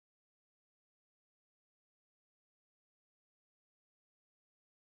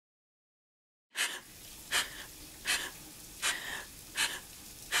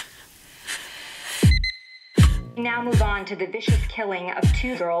Now move on to the vicious killing of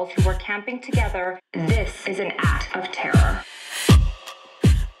two girls who were camping together. This is an act of terror.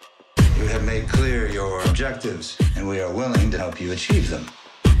 You have made clear your objectives, and we are willing to help you achieve them.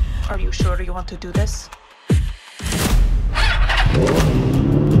 Are you sure you want to do this? I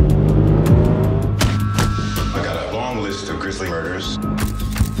got a long list of grisly murders.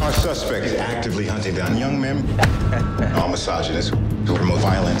 Our suspect is actively hunting down young men, all misogynists who promote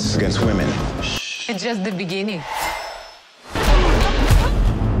violence against women. It's just the beginning.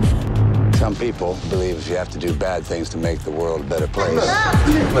 Some people believe if you have to do bad things to make the world a better place,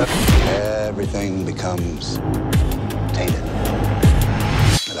 everything becomes tainted.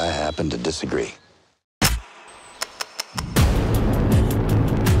 But I happen to disagree.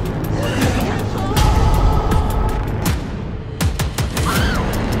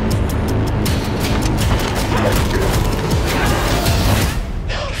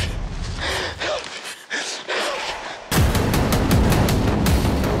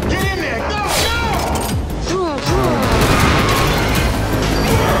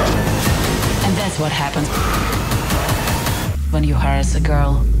 What happens when you harass a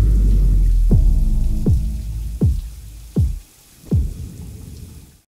girl?